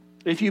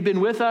If you've been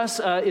with us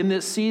in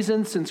this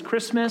season since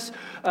Christmas,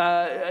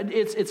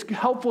 it's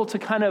helpful to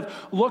kind of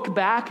look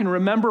back and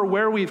remember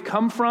where we've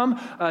come from.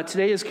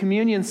 Today is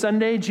Communion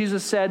Sunday.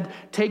 Jesus said,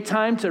 take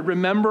time to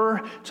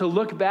remember, to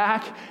look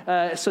back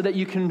so that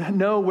you can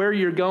know where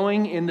you're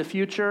going in the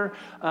future.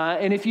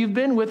 And if you've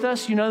been with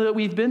us, you know that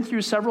we've been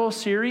through several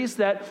series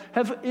that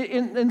have,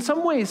 in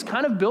some ways,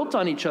 kind of built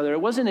on each other.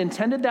 It wasn't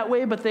intended that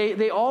way, but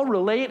they all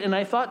relate. And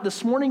I thought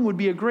this morning would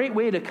be a great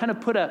way to kind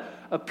of put a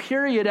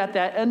period at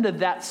that end of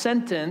that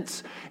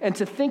sentence and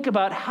to think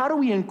about how do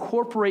we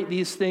incorporate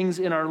these things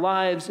in our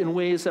lives in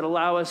ways that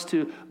allow us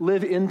to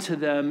live into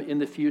them in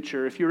the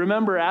future. If you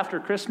remember, after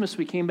Christmas,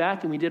 we came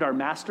back and we did our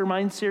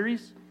Mastermind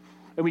series.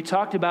 And we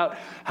talked about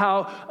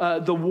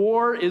how the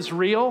war is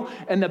real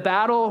and the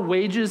battle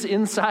wages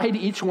inside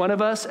each one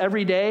of us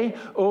every day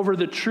over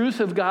the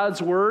truth of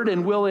God's word,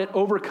 and will it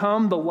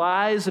overcome the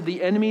lies of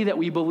the enemy that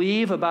we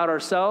believe about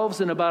ourselves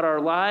and about our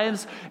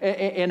lives,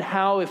 and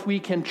how if we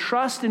can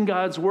trust in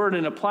God's word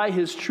and apply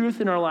his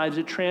truth in our lives,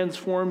 it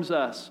transforms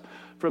us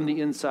from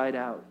the inside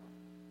out.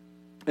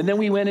 And then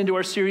we went into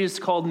our series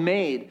called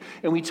Made,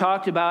 and we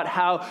talked about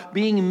how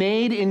being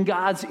made in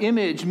God's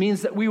image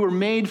means that we were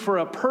made for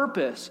a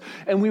purpose,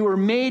 and we were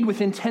made with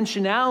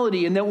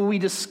intentionality, and that when we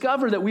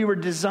discover that we were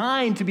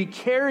designed to be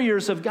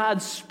carriers of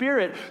God's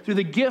Spirit through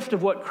the gift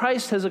of what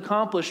Christ has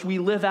accomplished, we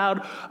live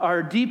out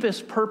our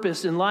deepest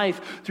purpose in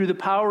life through the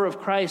power of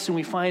Christ, and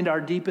we find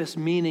our deepest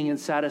meaning and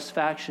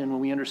satisfaction when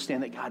we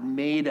understand that God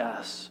made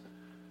us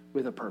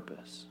with a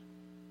purpose.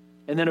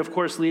 And then, of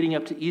course, leading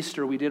up to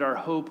Easter, we did our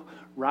Hope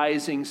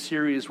Rising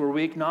series where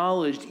we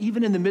acknowledged,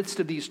 even in the midst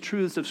of these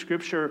truths of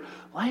Scripture,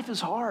 life is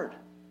hard.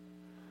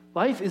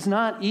 Life is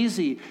not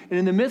easy. And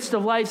in the midst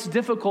of life's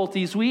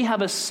difficulties, we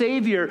have a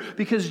Savior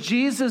because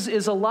Jesus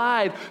is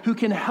alive who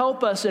can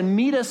help us and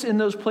meet us in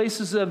those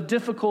places of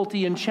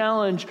difficulty and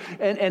challenge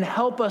and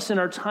help us in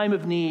our time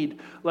of need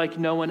like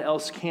no one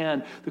else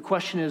can. The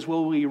question is,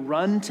 will we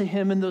run to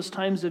him in those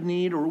times of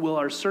need, or will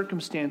our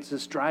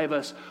circumstances drive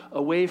us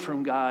away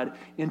from God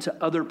into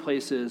other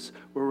places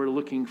where we're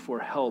looking for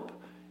help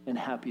and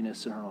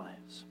happiness in our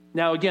lives?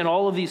 Now, again,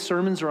 all of these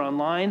sermons are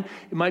online.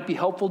 It might be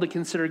helpful to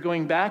consider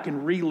going back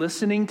and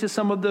re-listening to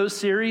some of those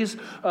series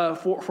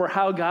for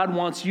how God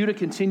wants you to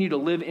continue to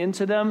live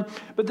into them.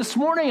 But this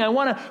morning, I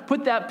want to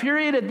put that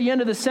period at the end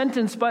of the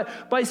sentence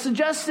by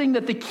suggesting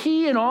that the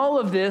key in all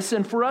of this,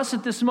 and for us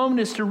at this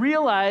moment, is to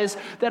realize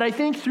that I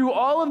think through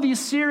all of these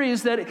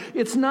series that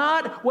it's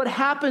not what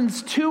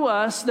happens to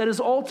us that is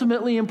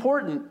ultimately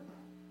important,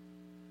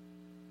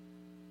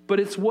 but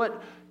it's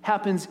what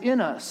happens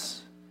in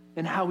us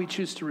and how we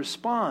choose to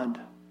respond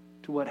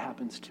to what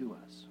happens to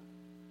us.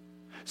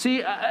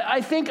 See,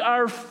 I think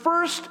our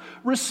first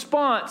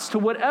response to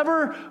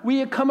whatever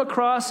we come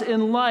across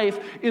in life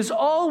is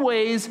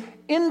always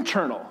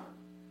internal,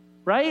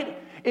 right?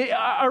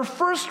 Our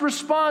first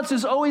response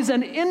is always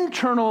an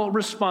internal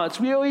response.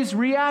 We always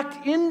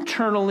react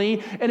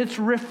internally, and it's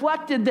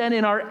reflected then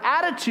in our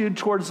attitude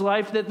towards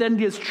life that then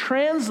gets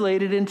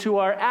translated into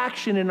our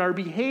action and our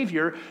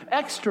behavior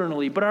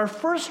externally. But our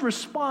first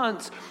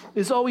response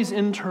is always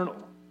internal.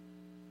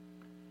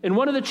 And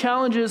one of the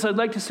challenges I'd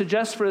like to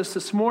suggest for us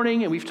this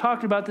morning, and we've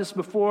talked about this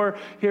before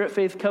here at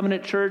Faith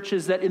Covenant Church,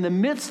 is that in the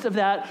midst of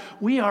that,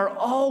 we are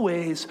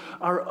always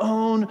our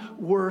own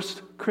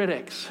worst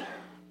critics.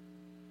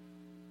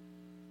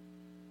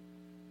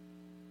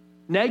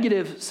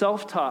 Negative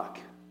self-talk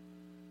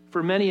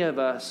for many of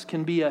us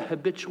can be a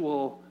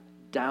habitual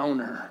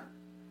downer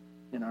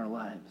in our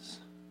lives.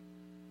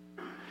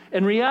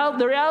 And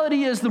the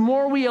reality is, the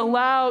more we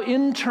allow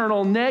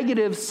internal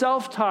negative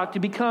self-talk to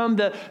become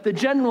the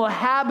general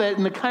habit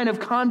and the kind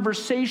of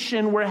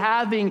conversation we're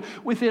having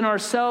within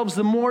ourselves,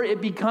 the more it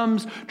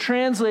becomes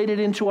translated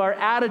into our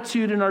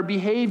attitude and our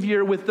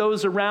behavior with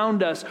those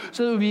around us,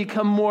 so that we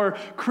become more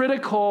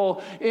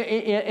critical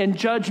and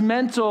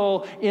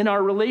judgmental in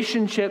our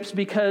relationships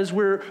because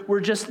we're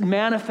just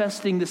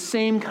manifesting the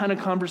same kind of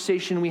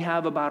conversation we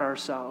have about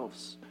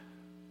ourselves.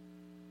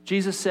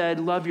 Jesus said,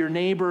 love your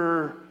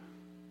neighbor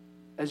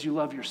as you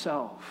love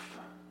yourself.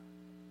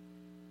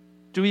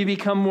 Do we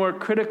become more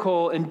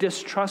critical and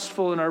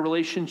distrustful in our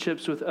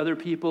relationships with other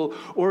people,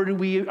 or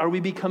are we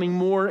becoming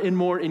more and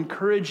more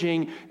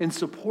encouraging and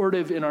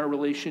supportive in our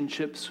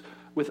relationships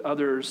with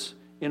others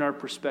in our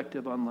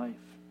perspective on life?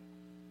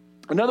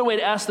 Another way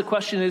to ask the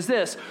question is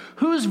this: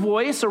 whose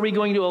voice are we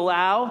going to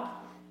allow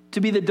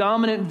to be the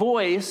dominant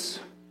voice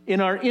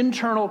in our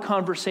internal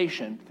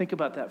conversation? Think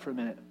about that for a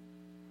minute.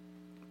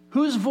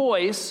 Whose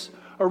voice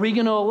are we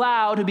going to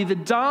allow to be the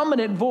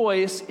dominant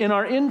voice in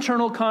our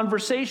internal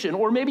conversation?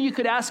 Or maybe you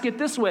could ask it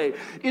this way: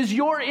 is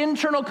your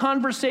internal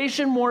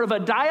conversation more of a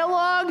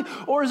dialogue,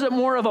 or is it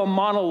more of a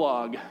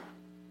monologue?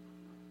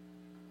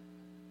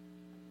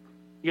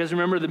 You guys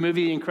remember the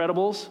movie The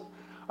Incredibles?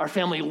 Our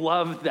family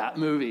loved that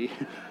movie.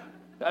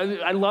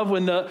 I love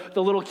when the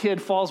little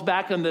kid falls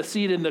back on the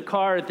seat in the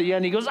car at the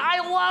end. He goes, "I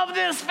love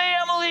this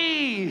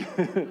family."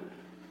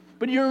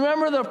 But you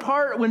remember the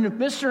part when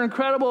Mr.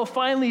 Incredible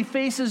finally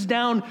faces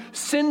down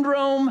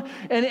Syndrome,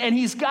 and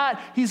he's got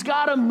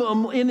him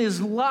in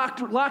his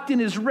locked in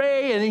his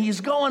ray, and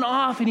he's going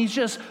off, and he's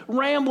just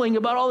rambling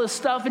about all this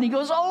stuff, and he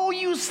goes, "Oh,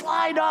 you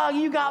sly dog,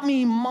 you got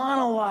me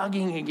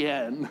monologuing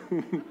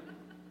again."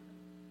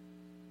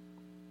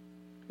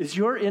 Is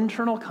your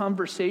internal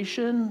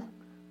conversation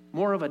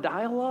more of a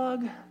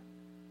dialogue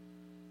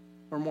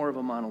or more of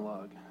a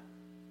monologue?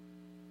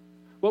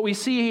 What we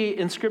see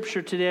in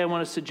Scripture today, I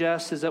want to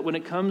suggest, is that when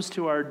it comes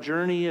to our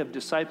journey of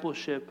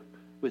discipleship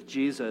with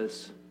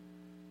Jesus,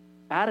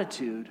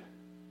 attitude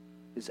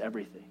is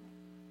everything.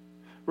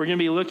 We're going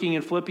to be looking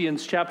in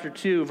Philippians chapter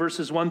 2,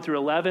 verses 1 through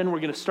 11. We're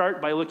going to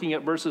start by looking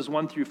at verses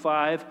 1 through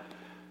 5,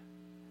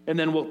 and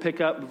then we'll pick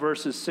up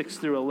verses 6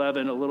 through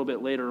 11 a little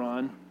bit later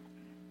on.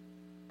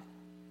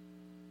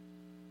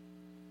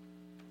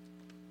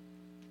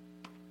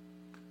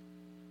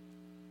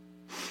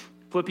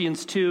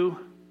 Philippians 2,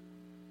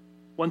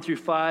 1 through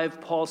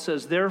 5, Paul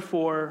says,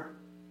 "Therefore,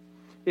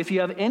 if you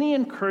have any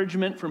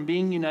encouragement from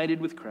being united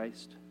with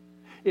Christ,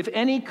 if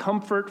any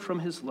comfort from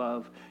his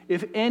love,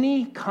 if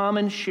any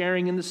common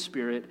sharing in the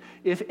Spirit,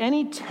 if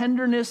any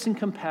tenderness and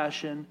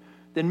compassion,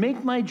 then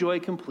make my joy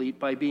complete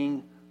by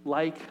being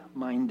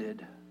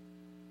like-minded,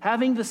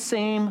 having the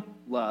same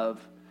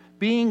love,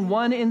 being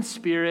one in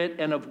spirit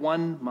and of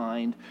one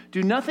mind.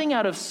 Do nothing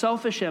out of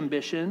selfish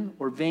ambition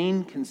or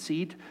vain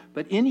conceit,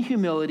 but in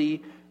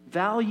humility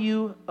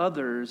value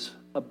others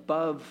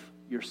above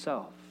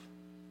yourself,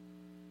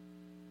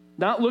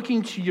 not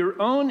looking to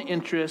your own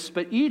interests,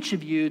 but each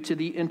of you to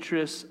the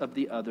interests of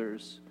the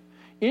others.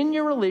 In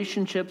your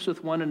relationships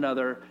with one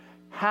another,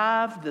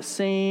 have the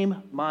same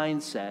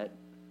mindset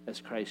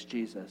as Christ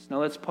Jesus." Now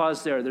let's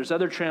pause there. There's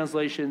other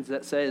translations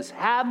that says,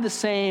 "have the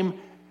same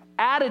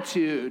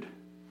attitude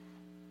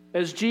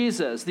as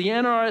Jesus." The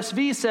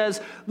NRSV says,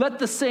 "let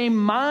the same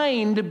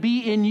mind be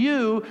in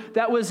you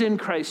that was in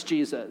Christ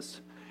Jesus."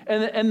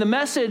 And the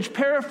Message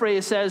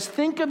paraphrase says,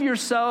 "think of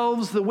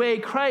yourselves the way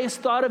Christ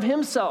thought of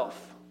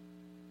himself."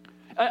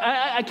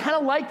 I kind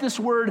of like this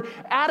word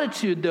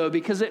attitude, though,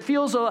 because it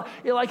feels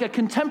like a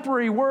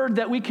contemporary word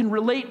that we can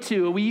relate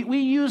to. We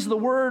use the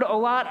word a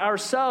lot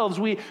ourselves.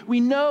 We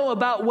know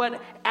about what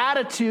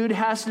attitude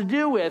has to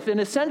do with. And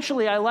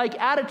essentially, I like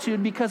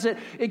attitude because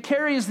it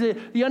carries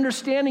the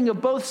understanding of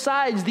both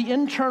sides, the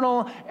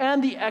internal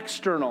and the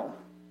external.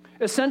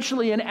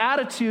 Essentially, an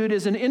attitude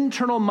is an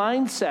internal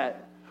mindset,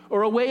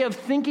 or a way of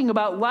thinking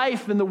about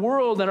life and the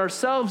world and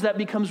ourselves that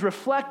becomes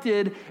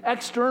reflected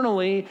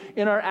externally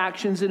in our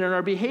actions and in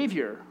our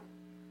behavior.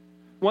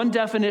 One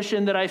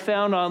definition that I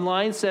found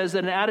online says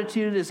that an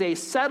attitude is a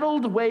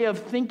settled way of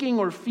thinking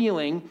or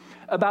feeling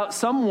about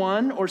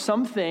someone or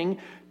something,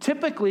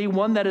 typically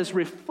one that is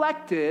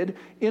reflected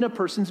in a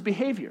person's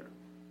behavior.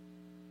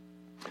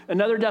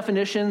 Another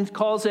definition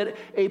calls it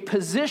a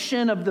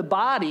position of the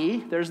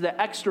body, there's the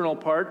external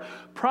part,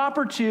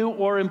 proper to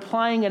or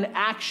implying an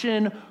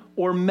action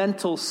or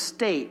mental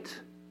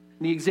state.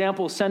 The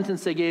example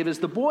sentence they gave is,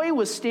 "the boy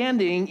was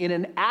standing in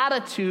an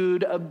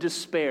attitude of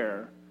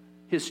despair,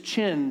 his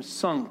chin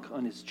sunk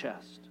on his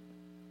chest."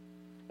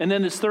 And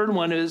then this third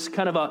one is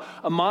kind of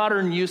a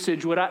modern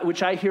usage,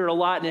 which I hear a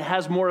lot, and it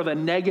has more of a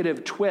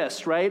negative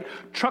twist, right?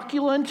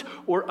 Truculent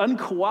or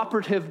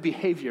uncooperative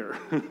behavior.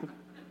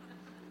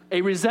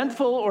 A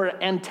resentful or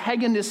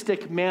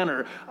antagonistic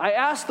manner. I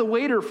asked the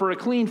waiter for a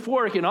clean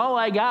fork, and all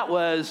I got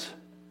was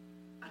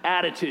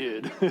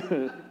attitude.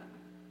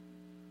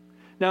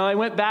 Now, I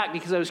went back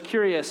because I was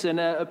curious, and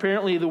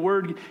apparently the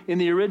word in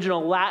the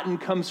original Latin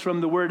comes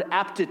from the word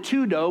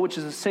aptitudo, which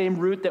is the same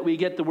root that we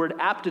get the word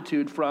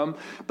aptitude from,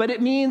 but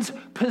it means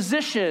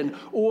position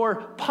or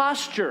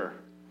posture.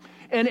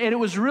 And it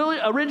was really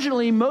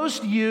originally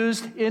most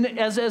used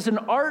as an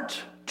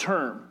art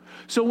term.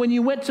 So when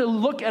you went to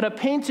look at a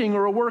painting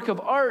or a work of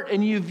art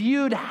and you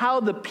viewed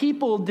how the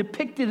people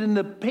depicted in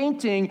the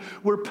painting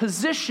were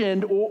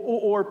positioned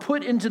or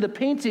put into the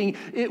painting,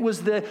 it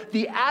was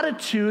the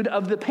attitude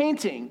of the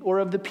painting or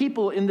of the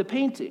people in the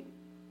painting.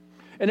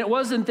 And it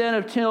wasn't then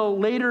until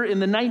later in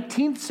the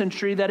 19th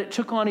century that it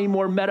took on a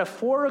more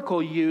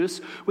metaphorical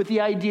use with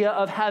the idea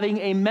of having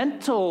a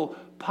mental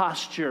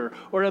posture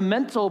or a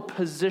mental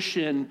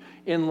position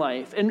in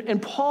life. And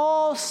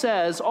Paul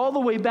says all the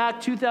way back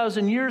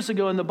 2,000 years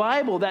ago in the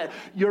Bible that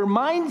your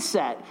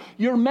mindset,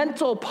 your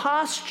mental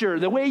posture,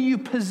 the way you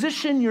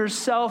position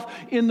yourself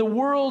in the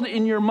world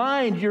in your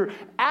mind, your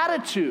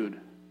attitude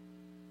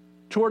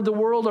toward the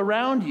world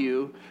around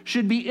you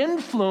should be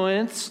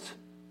influenced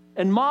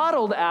and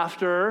modeled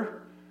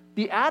after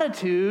the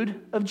attitude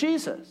of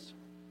Jesus.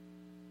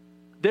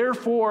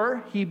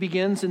 Therefore, he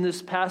begins in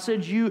this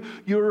passage,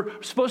 you're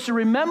supposed to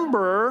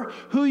remember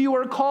who you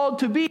are called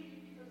to be,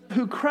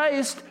 who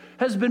Christ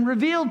has been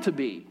revealed to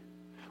be.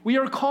 We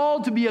are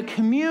called to be a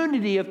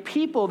community of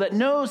people that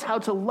knows how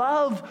to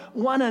love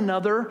one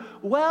another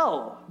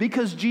well,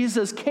 because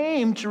Jesus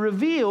came to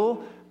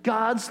reveal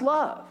God's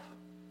love.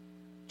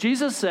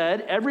 Jesus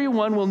said,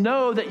 "Everyone will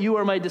know that you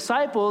are my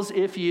disciples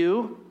if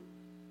you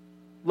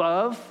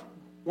love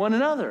one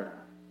another."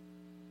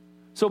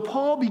 So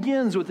Paul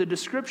begins with a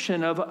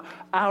description of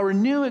our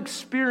new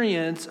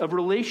experience of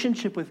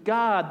relationship with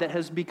God that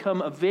has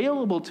become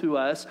available to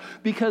us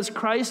because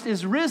Christ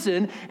is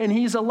risen and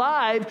he's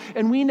alive,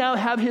 and we now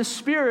have his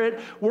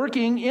Spirit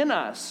working in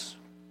us.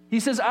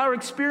 He says our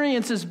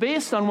experience is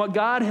based on what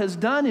God has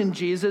done in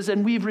Jesus,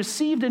 and we've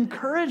received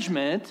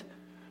encouragement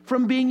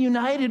from being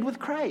united with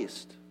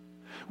Christ.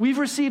 We've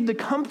received the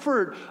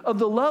comfort of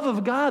the love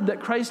of God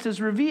that Christ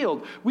has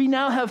revealed. We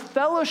now have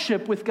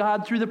fellowship with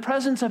God through the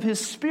presence of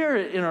his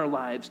Spirit in our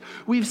lives.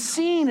 We've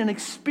seen and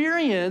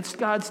experienced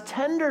God's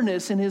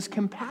tenderness and his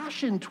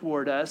compassion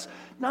toward us,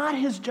 not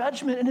his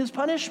judgment and his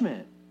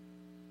punishment.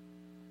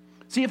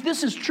 See, if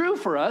this is true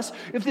for us,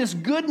 if this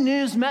good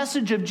news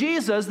message of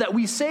Jesus that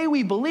we say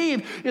we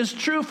believe is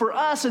true for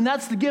us, and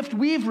that's the gift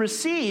we've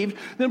received,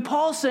 then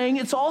Paul's saying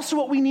it's also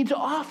what we need to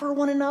offer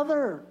one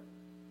another.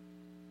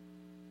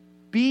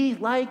 Be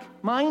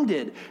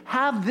like-minded.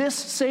 Have this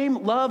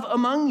same love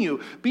among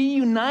you. Be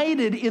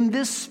united in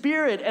this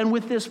spirit and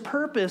with this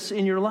purpose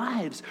in your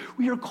lives.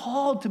 We are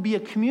called to be a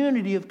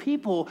community of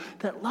people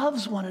that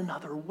loves one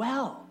another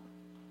well.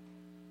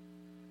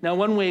 Now,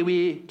 one way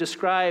we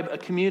describe a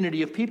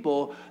community of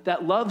people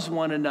that loves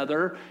one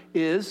another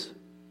is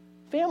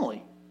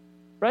family.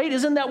 Right?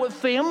 Isn't that what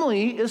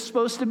family is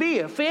supposed to be?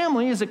 A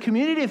family is a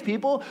community of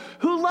people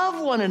who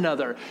love one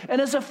another. And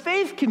as a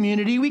faith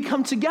community, we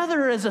come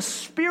together as a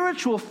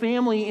spiritual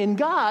family in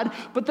God,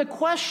 but the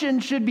question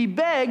should be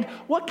begged,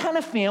 what kind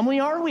of family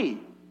are we?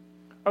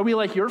 Are we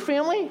like your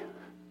family?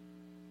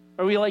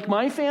 Are we like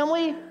my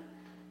family?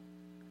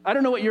 I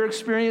don't know what your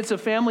experience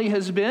of family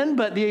has been,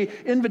 but the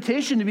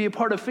invitation to be a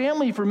part of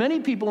family for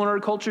many people in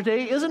our culture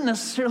today isn't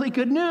necessarily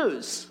good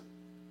news.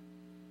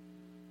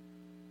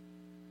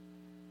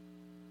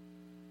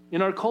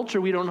 In our culture,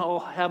 we don't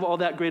all have all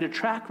that great a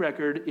track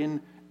record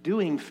in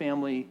doing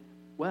family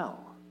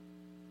well.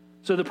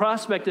 So the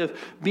prospect of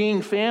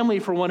being family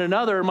for one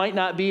another might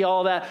not be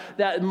all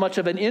that much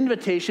of an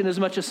invitation as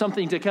much as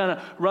something to kind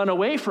of run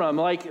away from.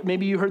 Like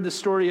maybe you heard the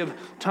story of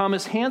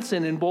Thomas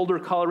Hansen in Boulder,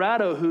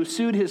 Colorado, who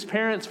sued his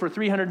parents for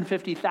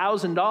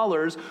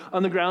 $350,000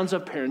 on the grounds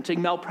of parenting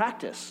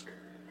malpractice.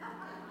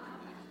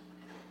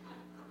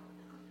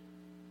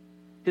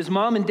 His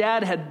mom and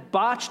dad had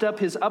botched up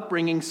his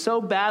upbringing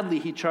so badly,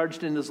 he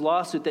charged in his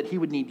lawsuit that he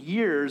would need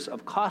years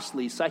of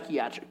costly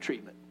psychiatric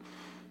treatment.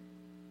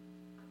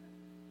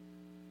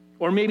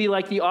 Or maybe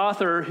like the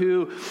author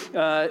who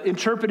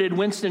interpreted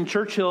Winston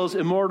Churchill's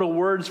immortal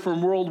words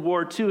from World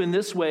War II in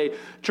this way.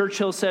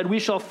 Churchill said, "We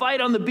shall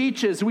fight on the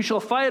beaches, we shall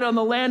fight on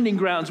the landing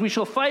grounds, we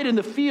shall fight in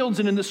the fields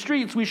and in the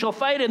streets, we shall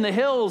fight in the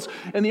hills."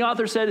 And the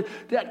author said,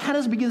 that kind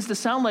of begins to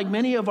sound like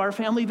many of our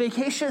family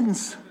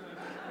vacations.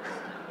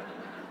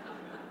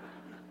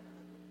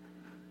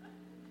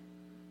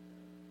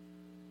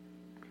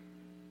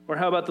 Or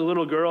how about the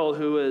little girl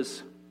who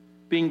was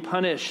being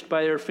punished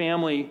by her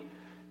family,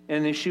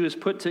 and she was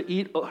put to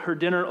eat her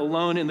dinner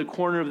alone in the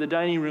corner of the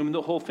dining room.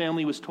 The whole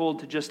family was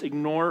told to just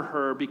ignore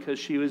her because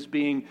she was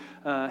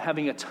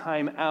having a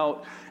time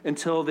out,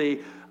 until they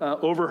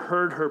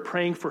overheard her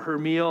praying for her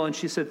meal. And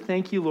she said,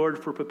 "Thank you, Lord,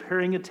 for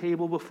preparing a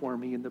table before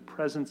me in the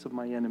presence of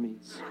my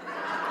enemies."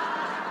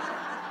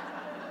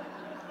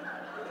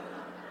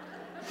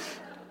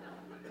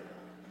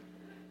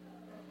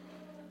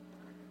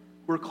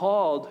 We're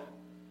called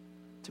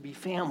to be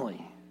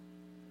family.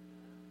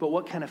 But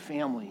what kind of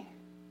family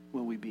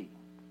will we be?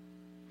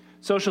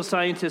 Social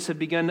scientists have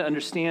begun to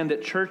understand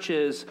that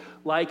churches,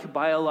 like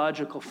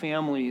biological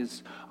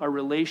families, are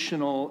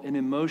relational and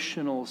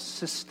emotional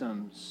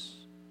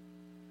systems.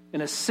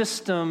 And a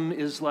system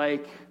is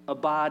like a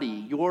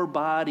body. Your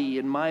body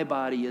and my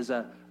body is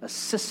a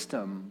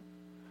system.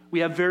 We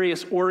have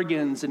various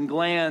organs and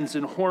glands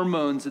and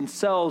hormones and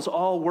cells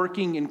all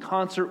working in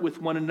concert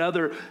with one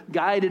another,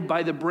 guided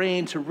by the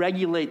brain to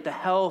regulate the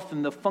health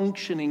and the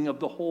functioning of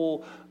the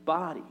whole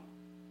body.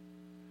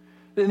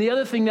 Then the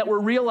other thing that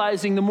we're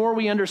realizing, the more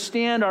we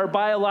understand our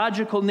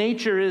biological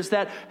nature, is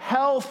that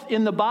health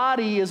in the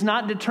body is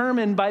not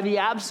determined by the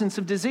absence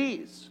of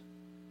disease,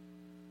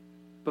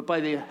 but by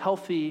the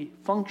healthy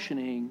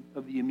functioning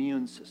of the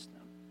immune system.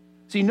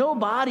 See, no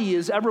body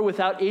is ever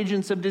without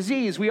agents of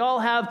disease. We all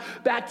have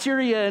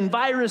bacteria and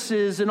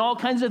viruses and all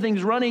kinds of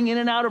things running in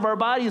and out of our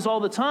bodies all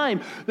the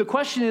time. The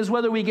question is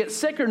whether we get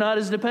sick or not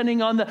is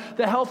depending on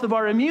the health of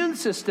our immune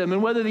system,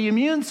 and whether the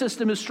immune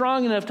system is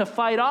strong enough to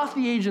fight off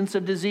the agents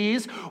of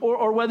disease,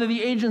 or whether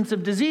the agents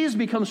of disease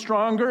become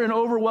stronger and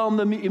overwhelm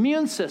the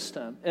immune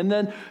system and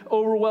then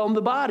overwhelm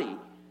the body.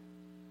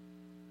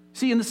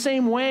 See, in the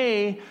same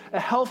way, a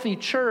healthy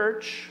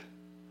church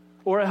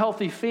or a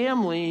healthy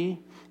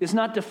family is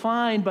not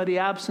defined by the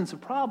absence of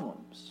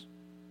problems,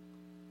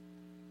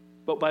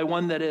 but by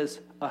one that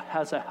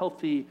has a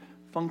healthy,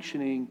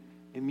 functioning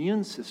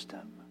immune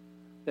system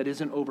that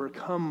isn't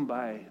overcome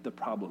by the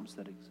problems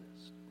that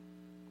exist.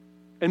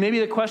 And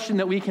maybe the question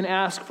that we can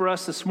ask for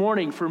us this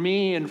morning, for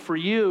me and for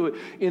you,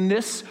 in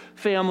this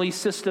family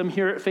system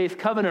here at Faith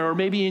Covenant, or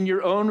maybe in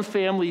your own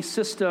family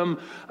system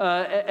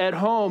at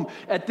home,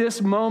 at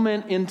this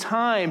moment in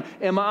time,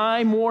 am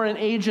I more an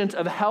agent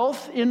of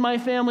health in my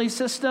family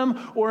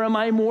system, or am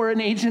I more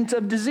an agent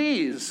of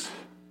disease?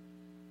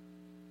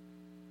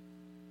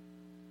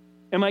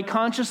 Am I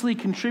consciously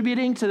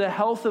contributing to the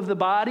health of the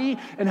body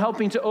and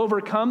helping to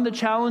overcome the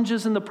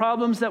challenges and the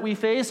problems that we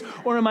face?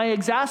 Or am I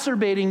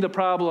exacerbating the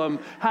problem?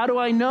 How do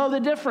I know the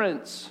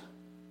difference?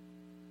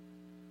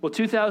 Well,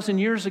 2,000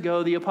 years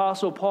ago, the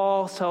Apostle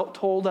Paul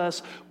told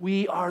us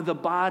we are the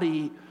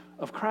body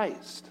of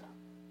Christ.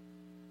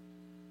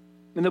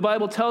 And the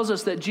Bible tells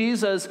us that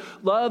Jesus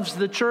loves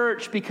the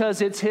church because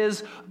it's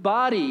his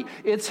body.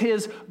 It's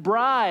his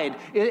bride.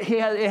 It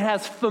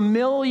has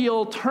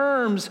familial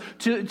terms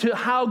to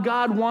how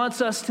God wants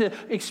us to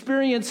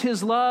experience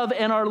his love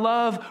and our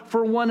love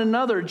for one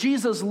another.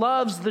 Jesus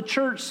loves the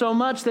church so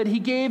much that he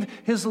gave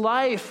his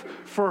life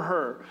for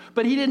her.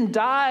 But he didn't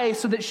die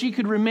so that she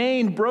could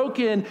remain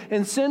broken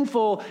and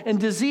sinful and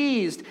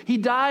diseased. He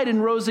died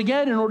and rose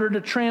again in order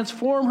to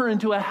transform her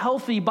into a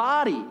healthy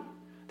body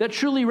that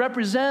truly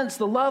represents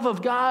the love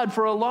of God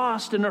for a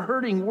lost and a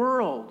hurting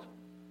world.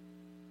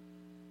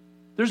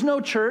 There's no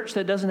church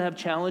that doesn't have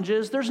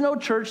challenges. There's no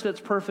church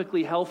that's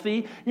perfectly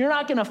healthy. You're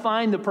not going to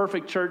find the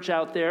perfect church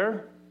out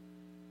there.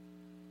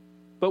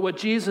 But what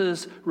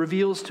Jesus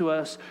reveals to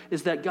us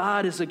is that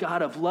God is a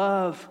God of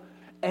love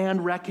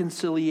and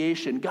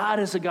reconciliation. God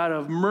is a God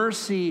of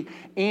mercy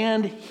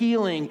and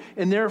healing.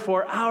 And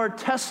therefore, our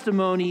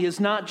testimony is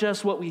not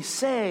just what we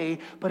say,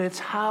 but it's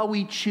how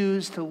we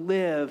choose to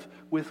live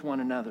with one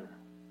another.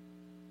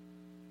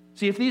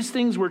 See, if these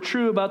things were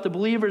true about the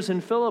believers in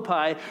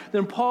Philippi,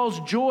 then Paul's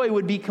joy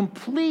would be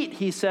complete,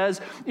 he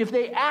says, if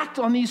they act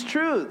on these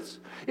truths,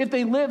 if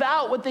they live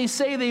out what they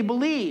say they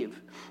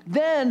believe.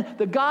 Then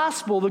the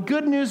gospel, the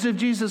good news of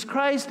Jesus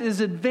Christ,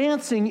 is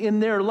advancing in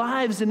their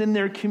lives and in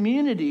their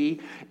community,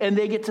 and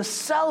they get to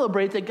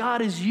celebrate that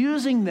God is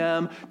using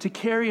them to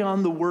carry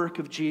on the work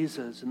of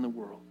Jesus in the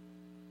world.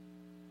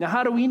 Now,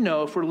 how do we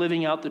know if we're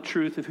living out the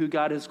truth of who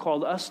God has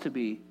called us to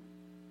be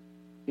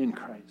in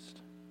Christ?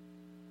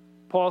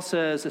 Paul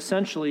says,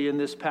 essentially, in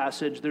this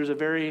passage, there's a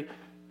very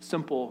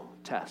simple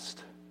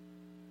test.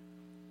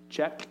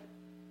 Check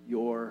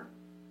your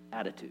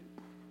attitude.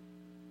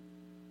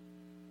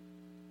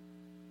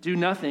 Do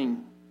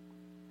nothing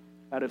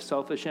out of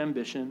selfish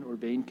ambition or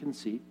vain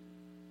conceit.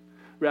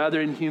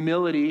 Rather, in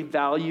humility,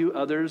 value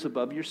others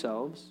above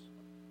yourselves,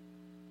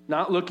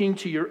 not looking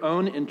to your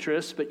own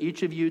interests, but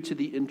each of you to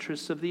the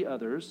interests of the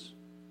others.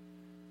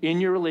 In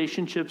your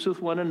relationships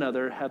with one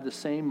another, have the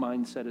same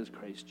mindset as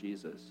Christ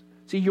Jesus.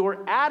 See,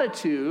 your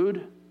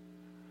attitude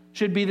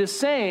should be the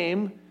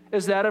same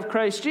as that of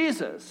Christ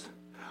Jesus.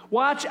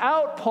 Watch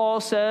out, Paul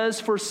says,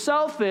 for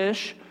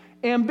selfish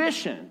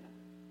ambition.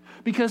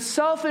 Because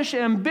selfish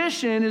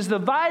ambition is the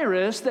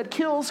virus that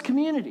kills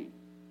community.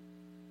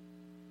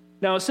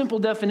 Now, a simple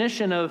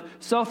definition of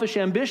selfish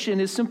ambition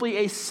is simply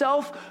a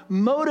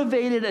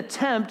self-motivated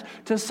attempt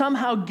to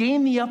somehow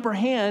gain the upper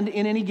hand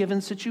in any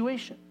given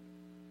situation.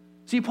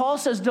 See, Paul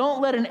says,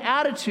 don't let an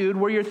attitude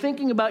where you're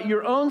thinking about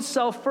your own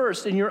self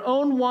first and your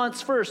own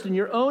wants first and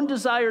your own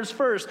desires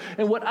first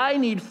and what I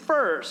need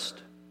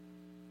first.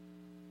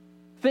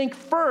 Think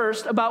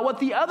first about what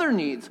the other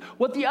needs,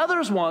 what the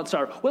other's wants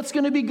are, what's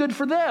going to be good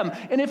for them.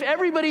 And if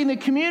everybody in the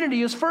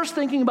community is first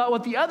thinking about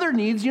what the other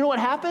needs, you know what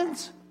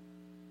happens?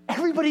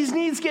 Everybody's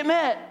needs get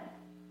met.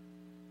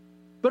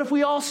 But if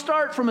we all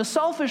start from a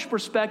selfish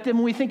perspective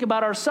and we think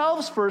about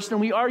ourselves first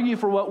and we argue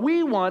for what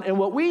we want and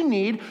what we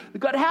need,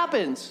 what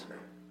happens?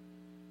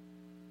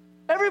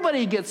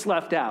 Everybody gets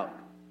left out,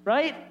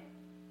 right?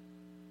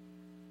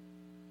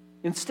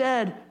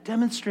 Instead,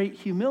 demonstrate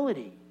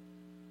humility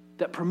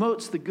that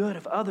promotes the good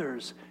of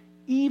others,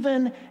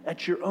 even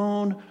at your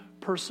own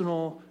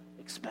personal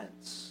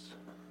expense.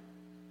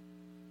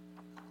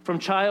 From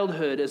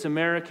childhood, as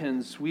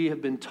Americans, we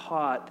have been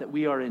taught that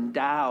we are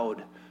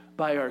endowed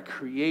by our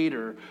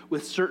Creator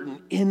with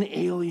certain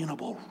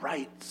inalienable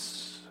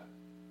rights.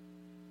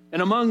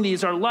 And among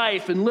these are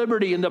life and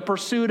liberty and the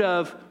pursuit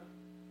of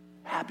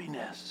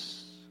happiness,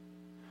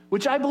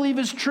 which I believe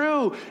is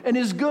true and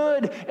is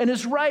good and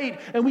is right,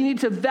 and we need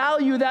to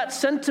value that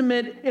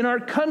sentiment in our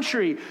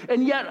country.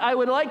 And yet I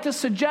would like to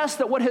suggest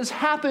that what has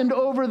happened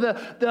over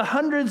the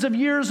hundreds of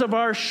years of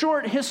our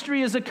short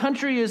history as a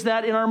country is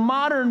that in our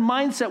modern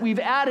mindset, we've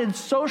added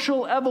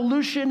social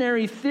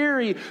evolutionary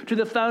theory to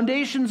the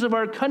foundations of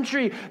our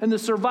country and the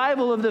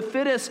survival of the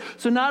fittest.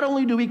 So not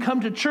only do we come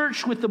to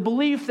church with the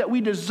belief that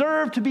we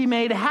deserve to be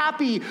made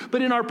happy,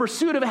 but in our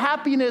pursuit of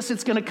happiness,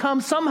 it's going to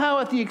come somehow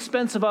at the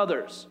expense of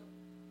others.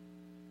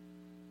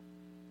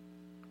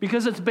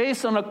 Because it's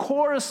based on a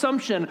core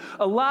assumption,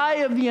 a lie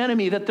of the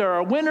enemy, that there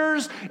are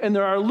winners and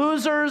there are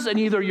losers, and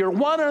either you're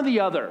one or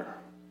the other.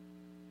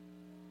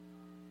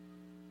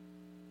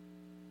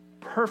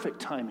 Perfect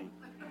timing.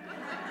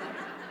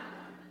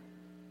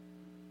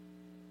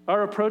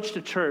 Our approach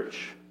to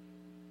church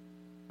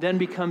then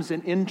becomes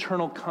an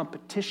internal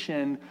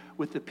competition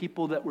with the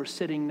people that we're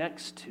sitting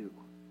next to.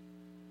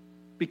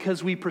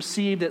 Because we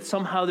perceive that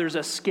somehow there's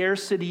a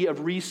scarcity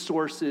of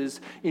resources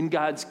in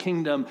God's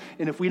kingdom,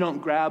 and if we don't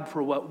grab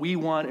for what we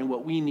want and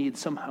what we need,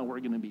 somehow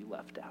we're going to be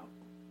left out.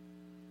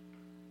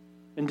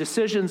 And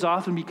decisions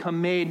often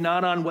become made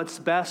not on what's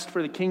best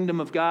for the kingdom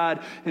of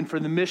God and for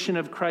the mission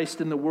of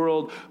Christ in the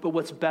world, but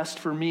what's best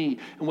for me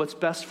and what's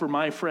best for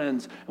my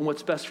friends and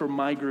what's best for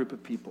my group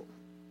of people.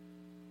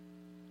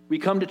 We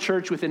come to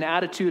church with an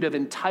attitude of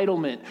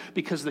entitlement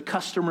because the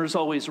customer's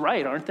always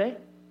right, aren't they?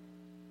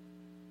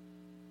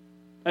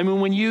 I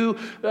mean, when you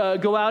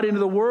go out into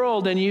the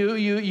world and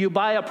you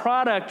buy a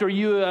product or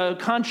you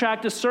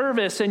contract a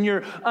service and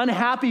you're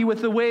unhappy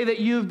with the way that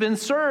you've been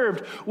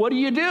served, what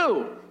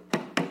do?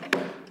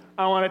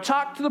 I want to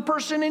talk to the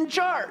person in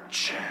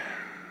charge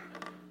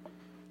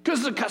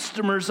because the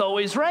customer's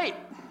always right.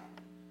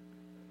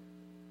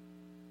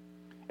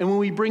 And when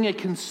we bring a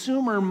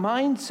consumer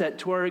mindset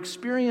to our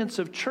experience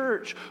of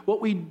church, what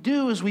we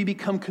do is we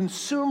become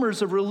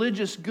consumers of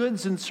religious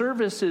goods and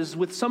services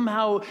with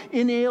somehow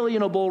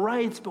inalienable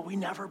rights, but we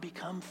never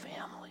become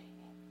family.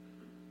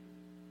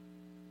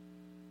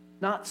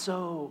 Not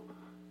so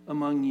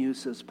among you,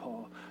 says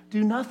Paul.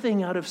 Do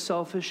nothing out of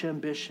selfish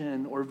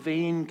ambition or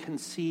vain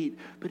conceit,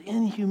 but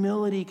in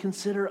humility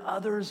consider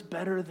others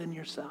better than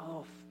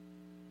yourself.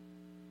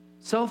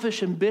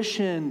 Selfish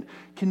ambition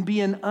can be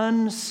an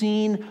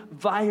unseen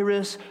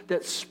virus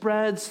that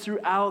spreads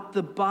throughout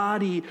the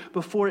body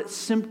before its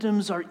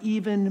symptoms are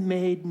even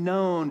made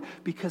known,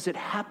 because it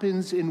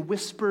happens in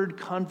whispered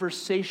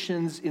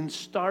conversations in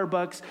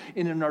Starbucks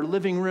and in our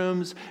living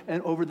rooms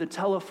and over the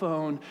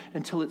telephone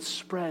until it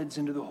spreads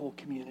into the whole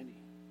community.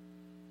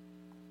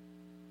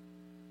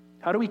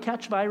 How do we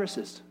catch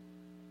viruses?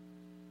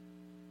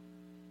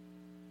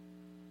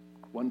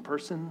 One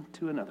person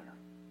to another.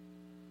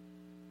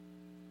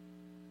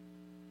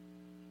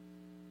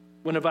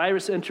 When a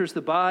virus enters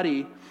the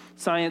body,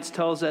 science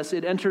tells us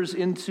it enters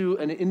into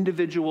an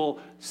individual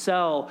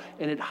cell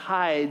and it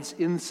hides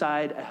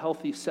inside a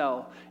healthy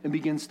cell and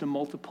begins to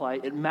multiply.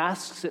 It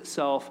masks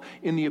itself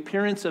in the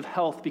appearance of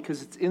health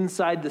because it's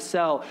inside the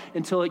cell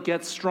until it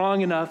gets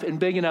strong enough and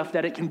big enough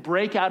that it can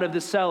break out of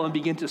the cell and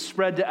begin to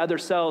spread to other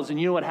cells.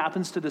 And you know what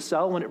happens to the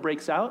cell when it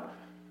breaks out?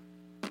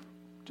 It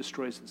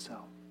destroys the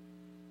cell.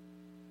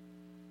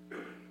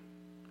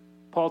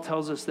 Paul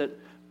tells us that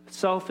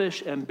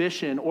selfish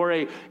ambition, or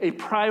a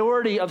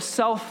priority of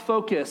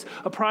self-focus,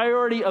 a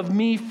priority of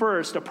me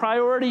first, a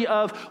priority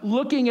of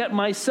looking at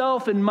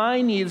myself and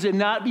my needs and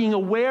not being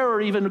aware or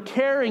even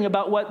caring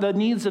about what the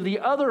needs of the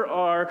other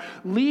are,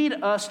 lead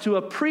us to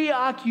a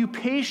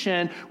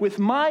preoccupation with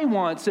my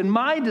wants and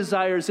my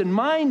desires and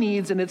my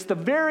needs, and it's the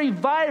very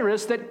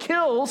virus that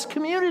kills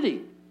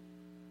community.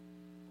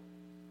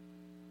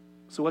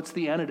 So what's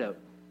the antidote?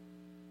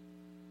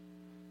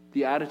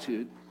 The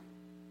attitude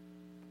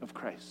of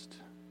Christ.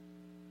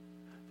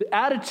 The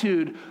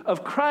attitude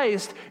of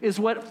Christ is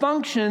what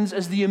functions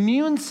as the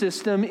immune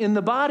system in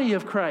the body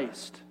of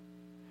Christ.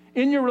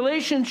 In your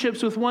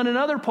relationships with one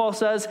another, Paul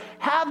says,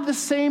 have the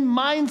same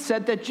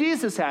mindset that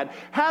Jesus had.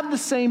 Have the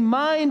same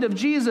mind of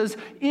Jesus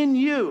in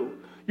you.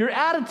 Your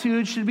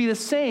attitude should be the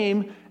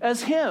same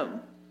as him.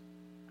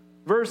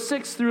 Verse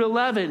 6 through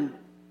 11,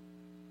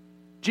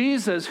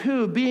 Jesus,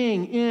 who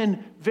being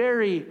in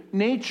very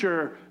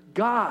nature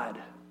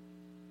God,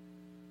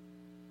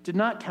 did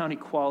not count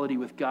equality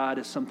with God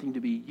as something to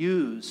be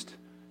used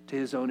to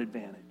his own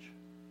advantage.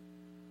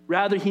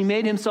 Rather, he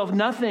made himself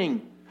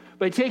nothing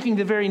by taking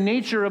the very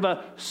nature of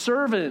a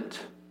servant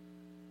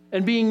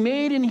and being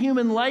made in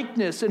human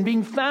likeness and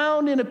being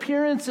found in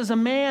appearance as a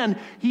man.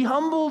 He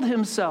humbled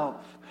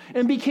himself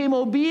and became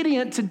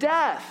obedient to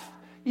death,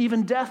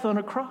 even death on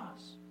a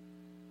cross.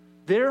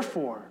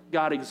 Therefore,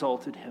 God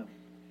exalted him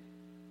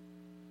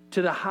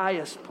to the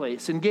highest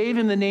place and gave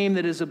him the name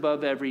that is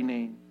above every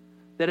name,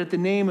 that at the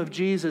name of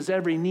Jesus,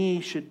 every knee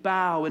should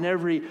bow and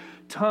every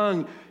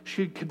tongue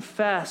should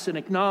confess and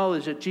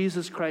acknowledge that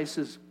Jesus Christ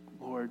is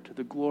Lord, to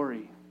the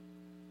glory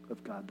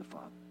of God the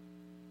Father.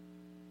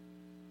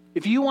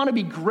 If you want to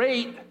be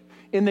great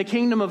in the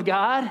kingdom of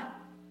God,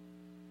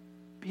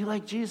 be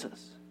like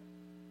Jesus.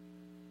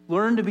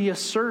 Learn to be a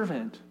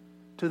servant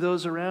to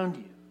those around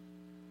you.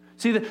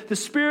 See, the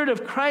Spirit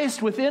of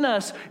Christ within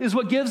us is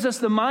what gives us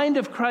the mind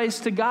of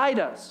Christ to guide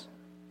us.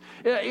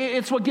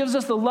 It's what gives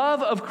us the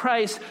love of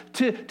Christ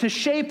to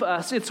shape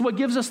us. It's what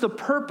gives us the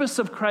purpose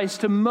of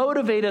Christ to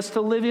motivate us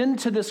to live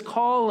into this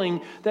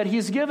calling that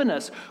he's given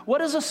us. What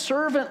does a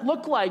servant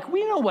look like?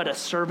 We know what a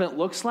servant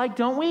looks like,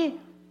 don't we?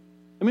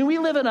 I mean, we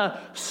live in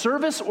a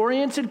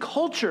service-oriented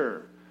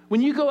culture.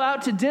 When you go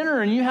out to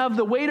dinner and you have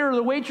the waiter or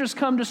the waitress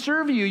come to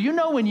serve you, you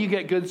know when you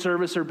get good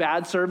service or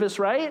bad service,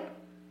 right?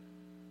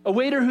 A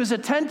waiter who's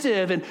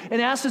attentive and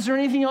asks, is there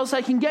anything else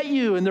I can get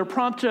you? And they're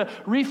prompt to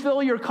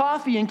refill your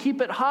coffee and keep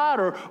it hot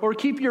or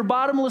keep your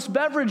bottomless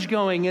beverage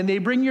going. And they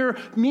bring your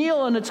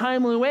meal in a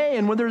timely way.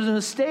 And when there's a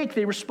mistake,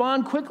 they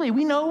respond quickly.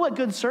 We know what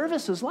good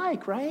service is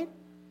like, right?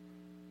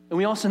 And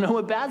we also know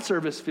what bad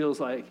service feels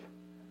like,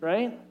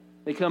 right?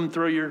 They come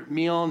throw your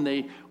meal and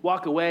they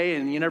walk away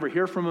and you never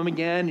hear from them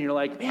again. And you're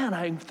like, man,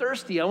 I'm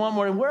thirsty. I want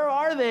more. Where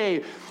are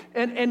they?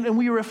 And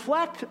we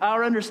reflect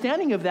our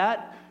understanding of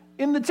that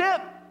in the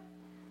tip.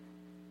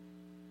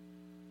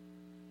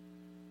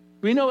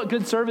 We know what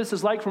good service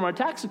is like from our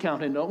tax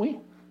accountant, don't we?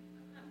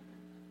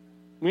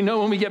 We know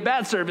when we get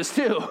bad service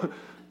too.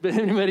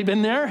 Anybody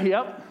been there?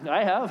 Yep,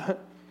 I have.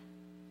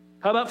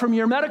 How about from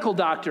your medical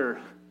doctor?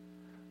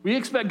 We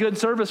expect good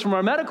service from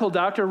our medical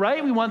doctor,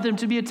 right? We want them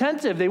to be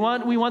attentive. We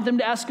want them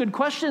to ask good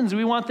questions.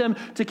 We want them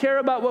to care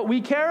about what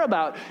we care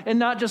about and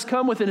not just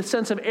come with a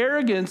sense of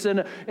arrogance and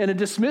a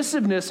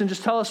dismissiveness and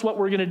just tell us what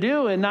we're going to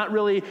do and not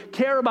really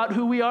care about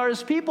who we are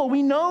as people.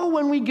 We know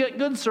when we get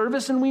good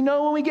service and we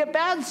know when we get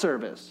bad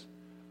service.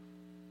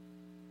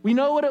 We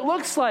know what it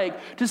looks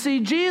like to see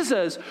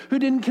Jesus, who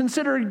didn't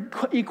consider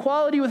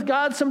equality with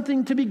God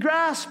something to be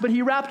grasped, but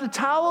he wrapped a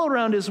towel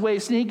around his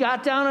waist and he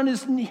got down on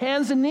his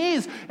hands and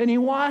knees and he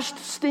washed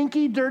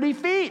stinky, dirty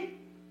feet.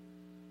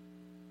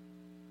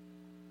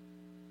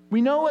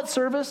 We know what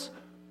service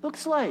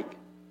looks like.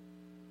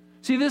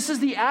 See, this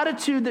is the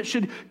attitude that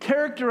should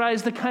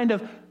characterize the kind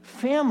of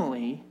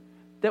family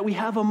that we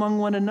have among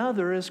one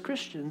another as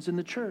Christians in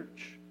the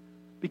church,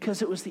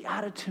 because it was the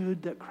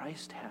attitude that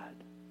Christ had.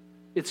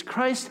 It's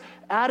Christ's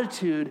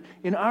attitude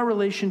in our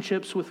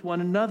relationships with one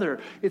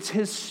another. It's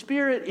his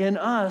Spirit in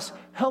us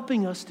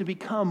helping us to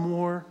become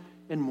more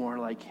and more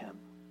like him.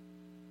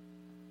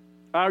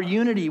 Our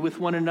unity with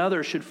one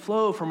another should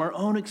flow from our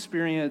own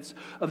experience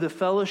of the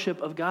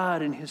fellowship of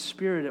God and his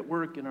Spirit at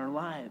work in our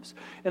lives.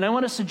 And I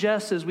want to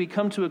suggest as we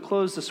come to a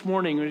close this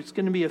morning, it's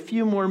going to be a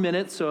few more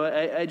minutes, so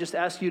I just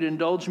ask you to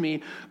indulge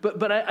me,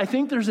 but I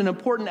think there's an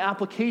important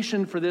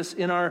application for this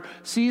in our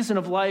season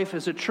of life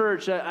as a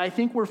church. I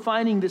think we're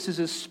finding this is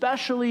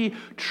especially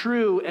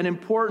true and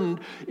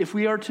important if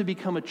we are to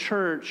become a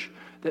church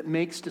that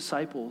makes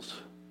disciples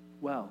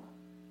well.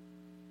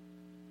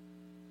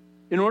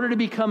 In order to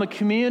become a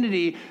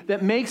community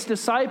that makes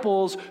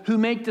disciples who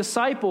make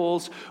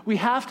disciples, we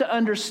have to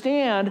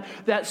understand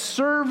that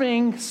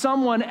serving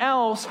someone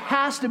else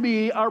has to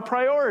be our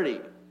priority.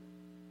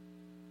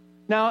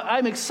 Now,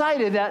 I'm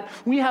excited that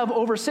we have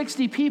over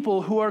 60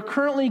 people who are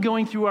currently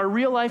going through our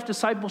real-life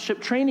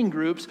discipleship training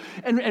groups,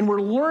 and we're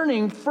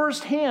learning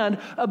firsthand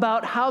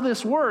about how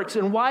this works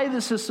and why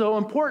this is so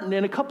important.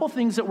 And a couple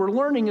things that we're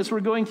learning as we're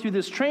going through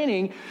this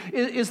training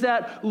is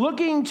that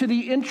looking to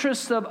the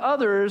interests of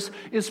others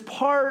is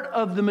part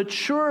of the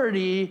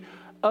maturity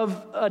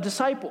of a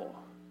disciple.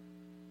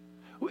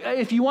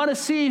 If you want to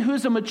see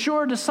who's a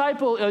mature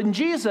disciple in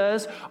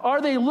Jesus,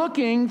 are they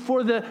looking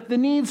for the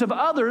needs of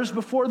others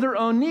before their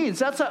own needs?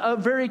 That's a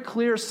very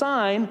clear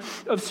sign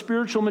of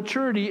spiritual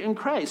maturity in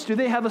Christ. Do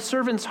they have a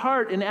servant's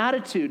heart and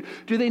attitude?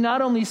 Do they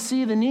not only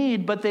see the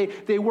need, but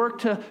they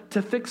work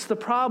to fix the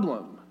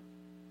problem?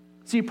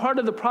 See, part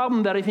of the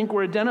problem that I think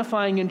we're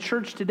identifying in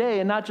church today,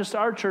 and not just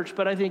our church,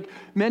 but I think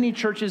many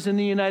churches in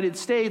the United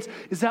States,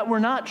 is that we're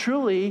not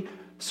truly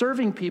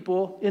serving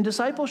people in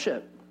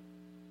discipleship.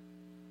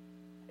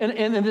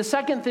 And the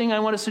second thing I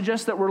want to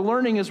suggest that we're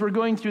learning as we're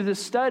going through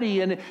this study,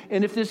 and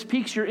if this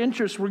piques your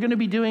interest, we're going to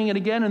be doing it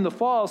again in the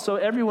fall, so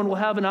everyone will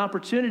have an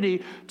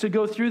opportunity to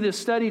go through this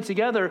study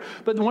together.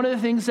 But one of the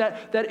things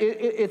that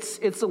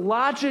it's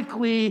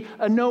logically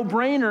a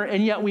no-brainer,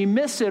 and yet we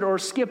miss it or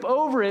skip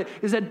over it,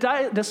 is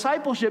that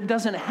discipleship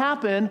doesn't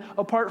happen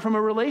apart from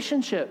a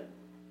relationship.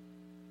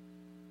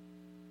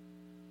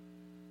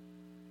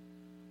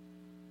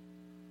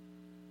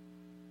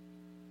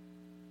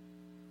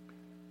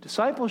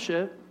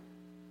 Discipleship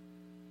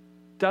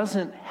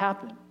doesn't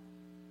happen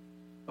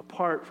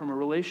apart from a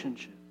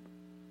relationship.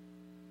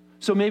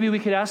 So maybe we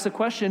could ask the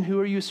question, who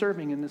are you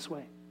serving in this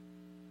way?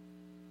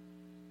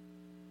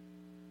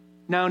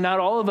 Now, not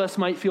all of us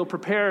might feel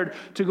prepared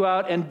to go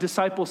out and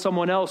disciple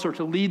someone else or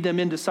to lead them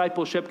in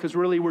discipleship, because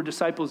really we're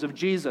disciples of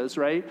Jesus,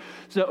 right?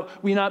 So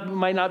we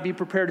might not be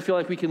prepared to feel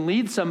like we can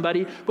lead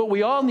somebody, but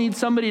we all need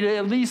somebody to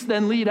at least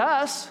then lead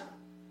us.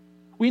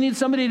 We need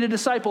somebody to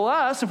disciple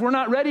us. If we're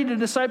not ready to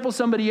disciple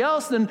somebody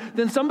else,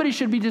 then somebody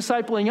should be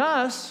discipling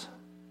us.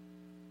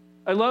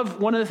 I love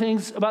one of the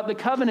things about the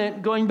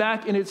covenant going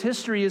back in its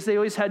history is they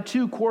always had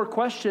two core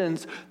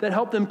questions that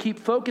helped them keep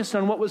focused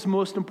on what was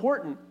most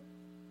important.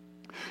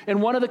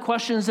 And one of the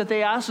questions that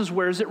they asked is,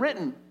 where is it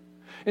written?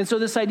 And so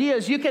this idea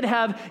is you could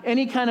have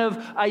any kind of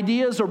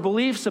ideas or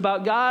beliefs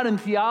about God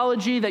and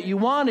theology that you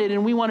wanted,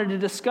 and we wanted to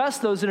discuss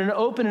those in an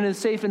open and a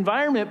safe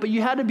environment, but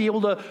you had to be able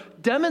to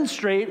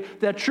demonstrate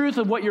the truth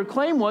of what your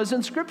claim was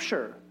in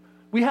Scripture.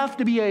 We have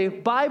to be a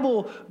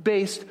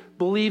Bible-based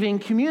believing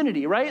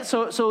community, right?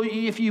 So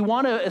if you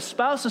want to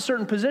espouse a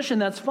certain position,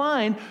 that's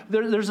fine.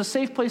 There's a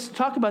safe place to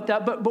talk about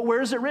that, but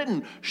where is it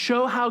written?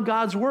 Show how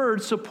God's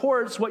word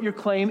supports what your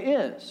claim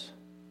is.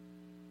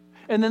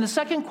 And then the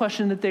second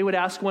question that they would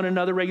ask one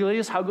another regularly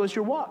is, how goes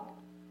your walk?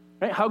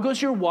 Right? How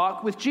goes your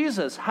walk with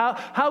Jesus?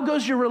 How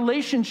goes your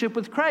relationship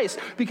with Christ?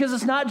 Because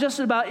it's not just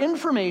about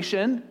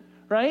information,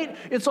 right?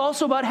 It's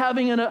also about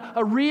having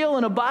a real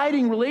and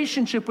abiding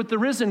relationship with the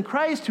risen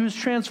Christ who's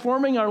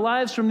transforming our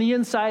lives from the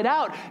inside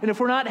out. And if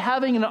we're not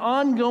having an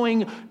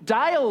ongoing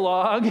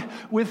dialogue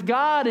with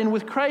God and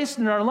with Christ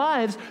in our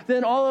lives,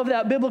 then all of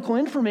that biblical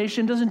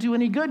information doesn't do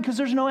any good because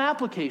there's no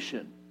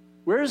application.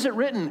 Where is it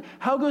written?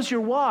 How goes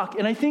your walk?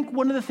 And I think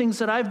one of the things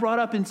that I've brought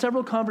up in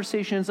several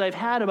conversations I've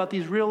had about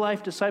these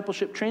real-life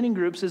discipleship training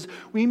groups is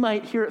we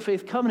might here at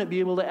Faith Covenant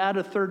be able to add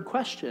a third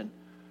question.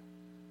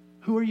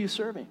 Who are you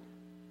serving?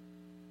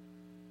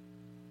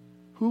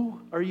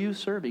 Who are you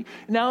serving?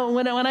 Now,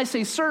 when I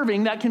say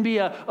serving, that can be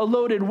a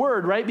loaded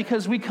word, right?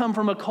 Because we come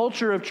from a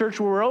culture of church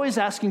where we're always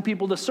asking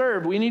people to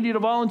serve. We need you to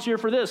volunteer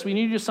for this. We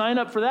need you to sign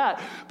up for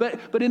that.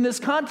 But in this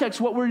context,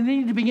 what we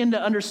need to begin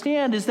to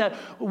understand is that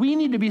we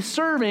need to be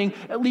serving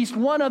at least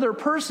one other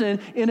person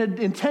in an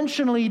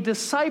intentionally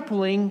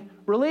discipling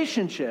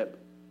relationship.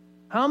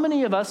 How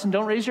many of us, and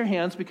don't raise your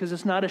hands because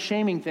it's not a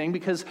shaming thing,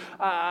 because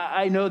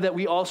I know that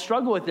we all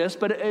struggle with this,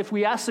 but if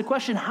we ask the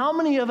question, how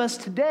many of us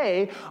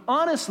today,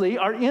 honestly,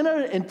 are in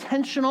an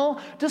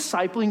intentional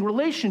discipling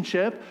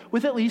relationship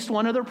with at least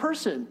one other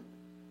person?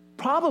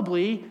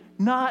 Probably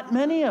not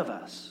many of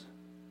us.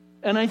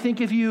 And I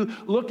think if you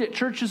looked at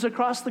churches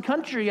across the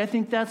country, I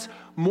think that's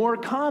more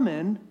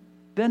common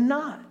than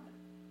not.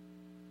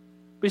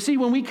 But you see,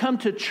 when we come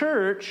to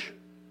church,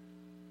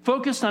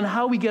 focused on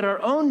how we get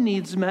our own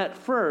needs met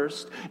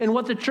first and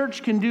what the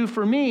church can do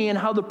for me and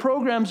how the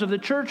programs of the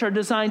church are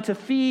designed to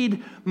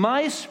feed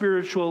my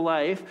spiritual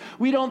life,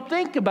 we don't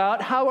think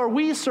about how are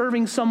we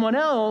serving someone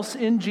else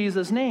in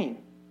Jesus' name.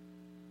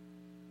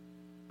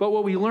 But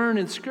what we learn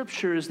in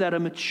Scripture is that a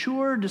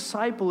mature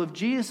disciple of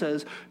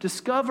Jesus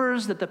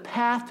discovers that the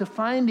path to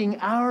finding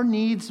our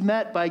needs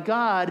met by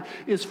God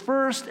is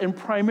first and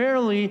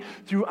primarily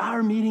through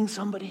our meeting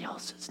somebody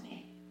else's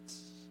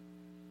needs.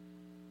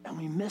 And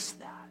we miss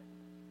that.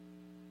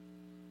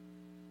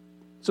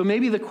 So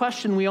maybe the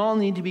question we all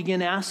need to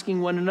begin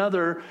asking one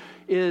another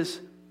is,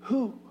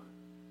 who?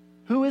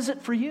 Who is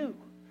it for you?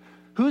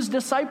 Who's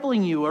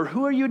discipling you, or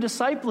who are you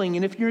discipling?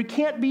 And if you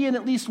can't be in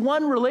at least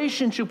one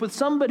relationship with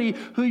somebody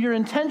who you're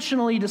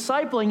intentionally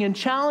discipling and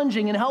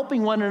challenging and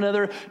helping one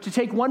another to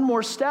take one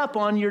more step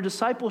on your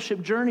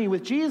discipleship journey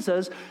with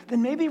Jesus,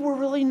 then maybe we're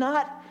really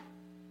not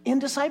in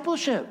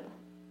discipleship.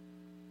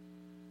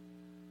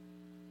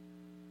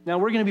 Now,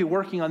 we're going to be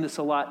working on this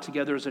a lot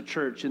together as a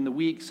church in the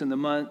weeks and the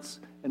months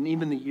and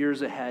even the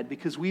years ahead,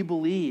 because we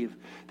believe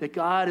that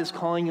God is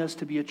calling us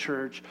to be a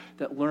church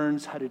that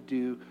learns how to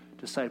do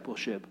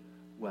discipleship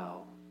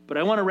well. But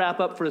I want to wrap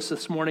up for us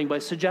this morning by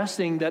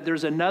suggesting that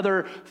there's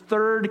another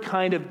third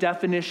kind of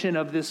definition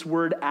of this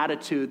word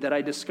attitude that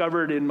I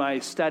discovered in my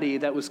study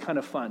that was kind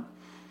of fun.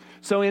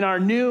 So in our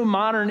new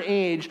modern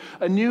age,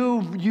 a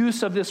new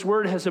use of this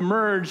word has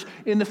emerged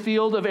in the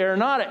field of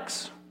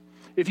aeronautics.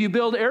 If you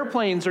build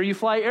airplanes or you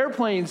fly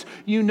airplanes,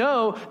 you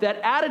know that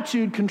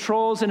attitude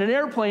controls in an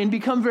airplane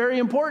become very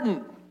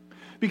important,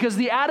 because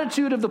the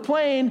attitude of the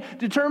plane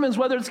determines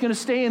whether it's going to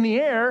stay in the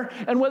air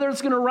and whether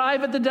it's going to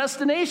arrive at the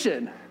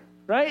destination,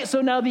 right?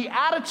 So now the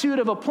attitude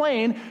of a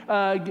plane,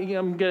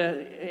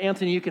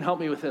 Anthony, you can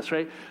help me with this,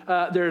 right?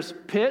 There's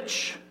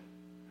pitch,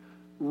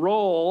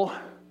 roll,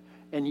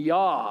 and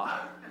yaw.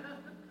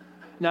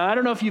 Now, I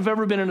don't know if you've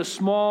ever been in a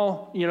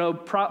small,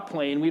 prop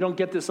plane. We don't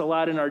get this a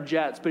lot in our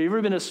jets, but have you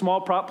ever been in a small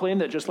prop plane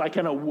that just like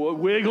kind of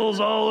wiggles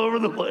all over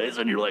the place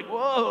and you're like,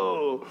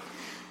 whoa.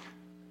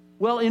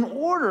 Well, in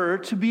order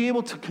to be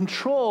able to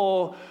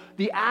control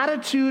the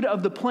attitude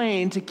of the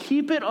plane, to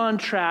keep it on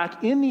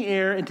track in the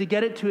air and to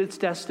get it to its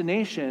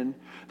destination,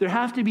 there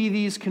have to be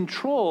these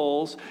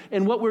controls.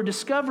 And what we're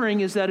discovering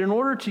is that in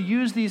order to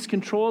use these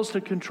controls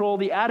to control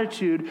the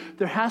attitude,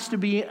 there has to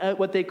be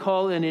what they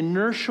call an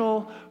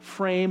inertial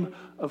frame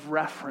of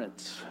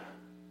reference.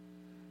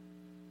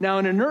 Now,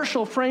 an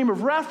inertial frame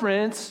of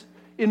reference,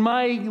 in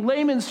my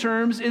layman's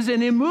terms, is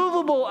an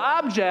immovable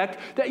object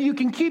that you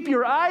can keep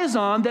your eyes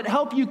on that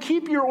help you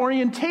keep your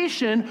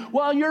orientation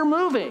while you're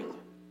moving.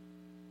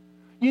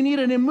 You need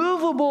an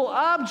immovable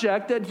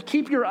object that to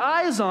keep your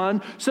eyes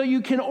on so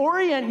you can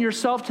orient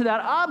yourself to that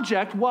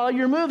object while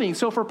you're moving.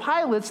 So for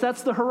pilots,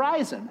 that's the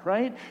horizon,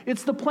 right?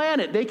 It's the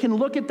planet. They can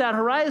look at that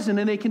horizon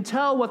and they can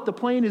tell what the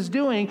plane is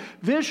doing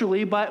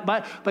visually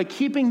by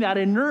keeping that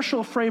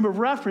inertial frame of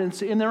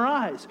reference in their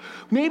eyes.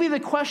 Maybe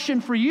the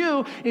question for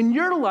you in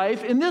your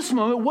life in this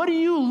moment, what do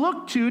you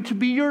look to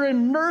be your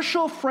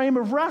inertial frame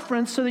of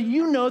reference so that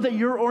you know that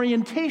your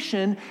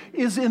orientation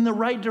is in the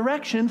right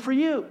direction for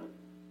you?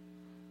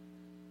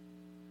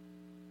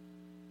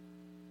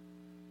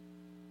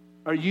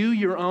 Are you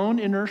your own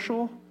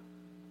inertial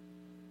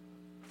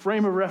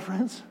frame of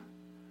reference?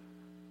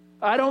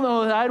 I don't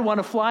know that I'd want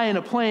to fly in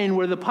a plane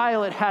where the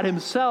pilot had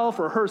himself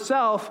or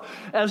herself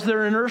as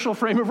their inertial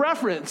frame of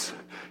reference.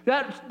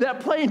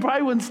 That plane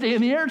probably wouldn't stay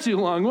in the air too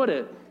long, would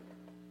it?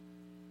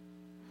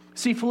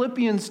 See,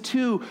 Philippians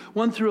 2,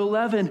 1 through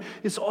 11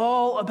 is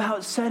all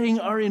about setting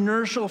our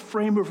inertial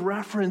frame of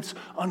reference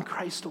on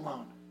Christ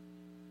alone.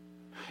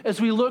 as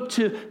we look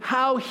to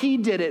how he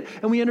did it,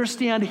 and we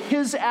understand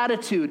his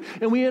attitude,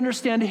 and we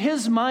understand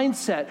his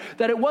mindset,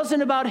 that it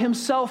wasn't about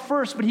himself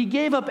first, but he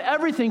gave up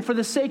everything for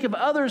the sake of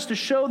others to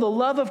show the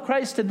love of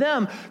Christ to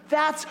them,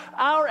 that's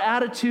our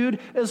attitude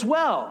as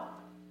well.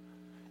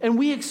 And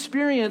we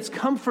experience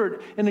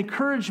comfort and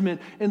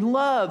encouragement and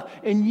love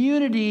and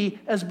unity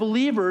as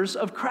believers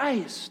of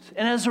Christ.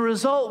 And as a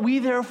result, we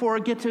therefore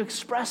get to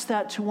express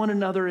that to one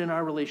another in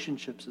our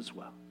relationships as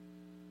well.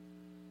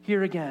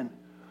 Here again,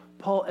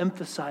 Paul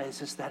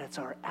emphasizes that it's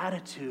our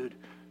attitude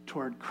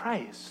toward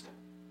Christ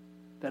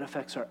that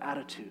affects our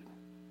attitude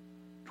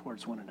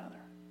towards one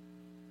another.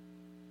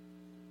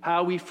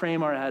 How we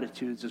frame our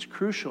attitudes is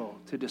crucial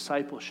to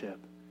discipleship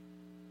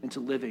and to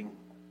living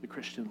the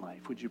Christian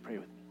life. Would you pray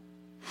with me?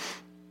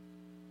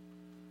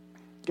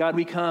 God,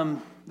 we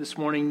come this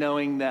morning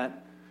knowing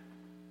that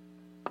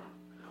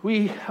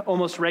we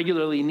almost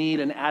regularly need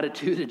an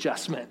attitude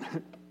adjustment.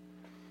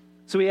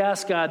 So we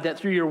ask, God, that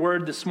through your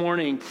word this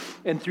morning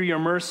and through your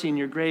mercy and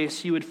your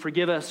grace, you would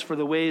forgive us for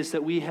the ways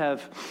that we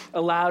have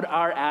allowed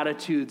our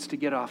attitudes to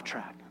get off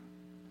track.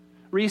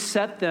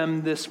 Reset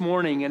them this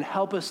morning and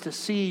help us to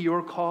see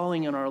your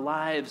calling in our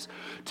lives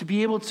to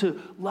be able to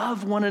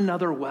love one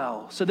another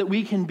well so that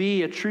we can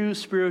be a true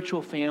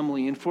spiritual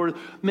family. And for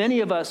many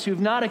of us who've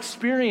not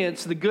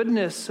experienced the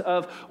goodness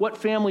of what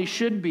family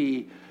should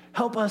be,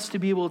 help us to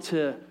be able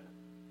to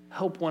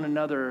help one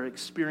another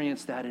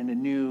experience that in a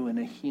new and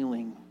a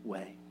healing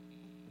way.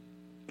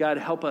 God,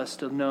 help us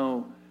to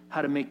know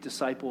how to make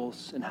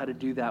disciples and how to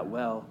do that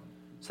well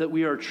so that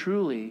we are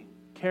truly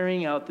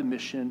carrying out the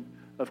mission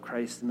of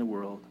Christ in the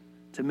world,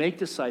 to make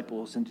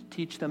disciples and to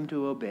teach them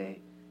to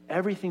obey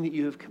everything that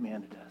you have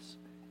commanded us.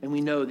 And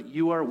we know that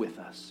you are with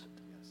us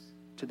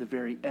to the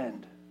very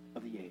end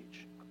of the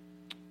age.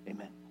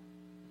 Amen.